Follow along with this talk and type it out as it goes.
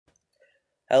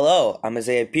Hello, I'm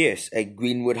Isaiah Pierce, a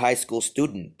Greenwood High School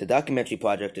student. The documentary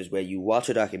project is where you watch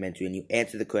a documentary and you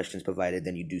answer the questions provided,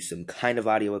 then you do some kind of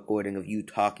audio recording of you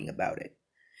talking about it.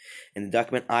 And the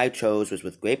document I chose was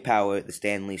With Great Power, The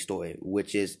Stan Lee Story,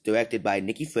 which is directed by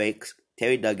Nikki Frakes,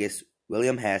 Terry Douglas,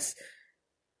 William Hess.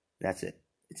 That's it.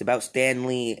 It's about Stan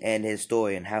Lee and his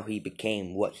story and how he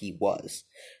became what he was.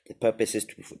 The purpose is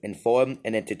to inform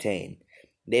and entertain.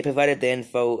 They provided the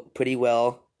info pretty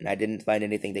well, and I didn't find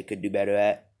anything they could do better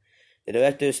at. The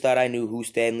directors thought I knew who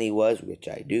Stan Lee was, which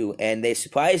I do, and they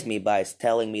surprised me by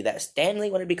telling me that Stan Lee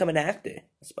wanted to become an actor.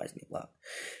 That surprised me a lot.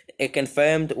 It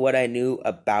confirmed what I knew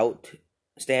about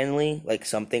Stan Lee, like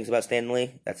some things about Stan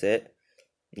Lee. That's it.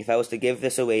 If I was to give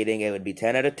this a rating, it would be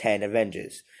 10 out of 10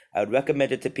 Avengers. I would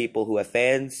recommend it to people who are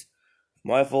fans of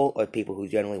Marvel or people who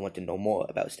generally want to know more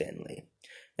about Stan Lee.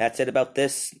 That's it about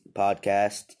this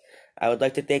podcast. I would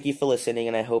like to thank you for listening,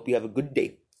 and I hope you have a good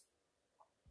day.